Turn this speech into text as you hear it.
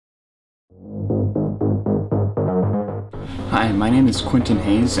Hi, my name is Quentin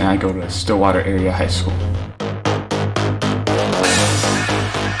Hayes and I go to Stillwater Area High School.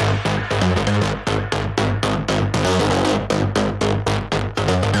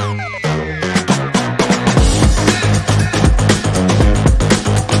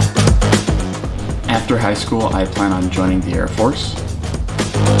 After high school, I plan on joining the Air Force.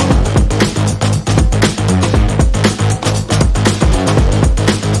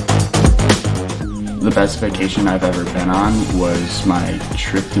 The best vacation I've ever been on was my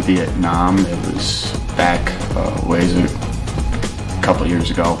trip to Vietnam. It was back a couple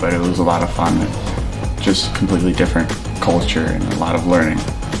years ago, but it was a lot of fun. Just completely different culture and a lot of learning.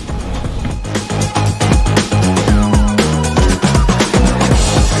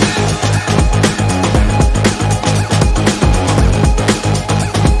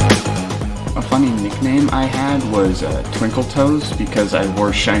 A funny nickname I had was Twinkle Toes because I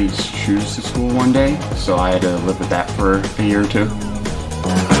wore shiny shoes to school one day, so I had to live with that for a year or two.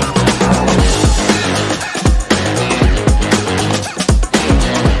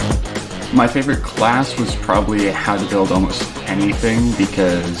 My favorite class was probably how to build almost anything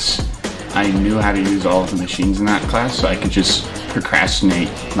because I knew how to use all of the machines in that class, so I could just procrastinate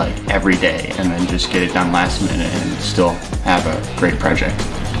like every day and then just get it done last minute and still have a great project.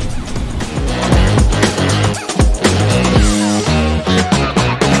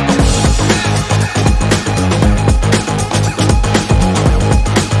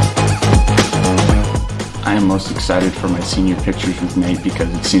 I am most excited for my senior pictures with Nate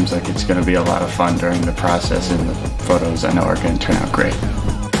because it seems like it's going to be a lot of fun during the process, and the photos I know are going to turn out great.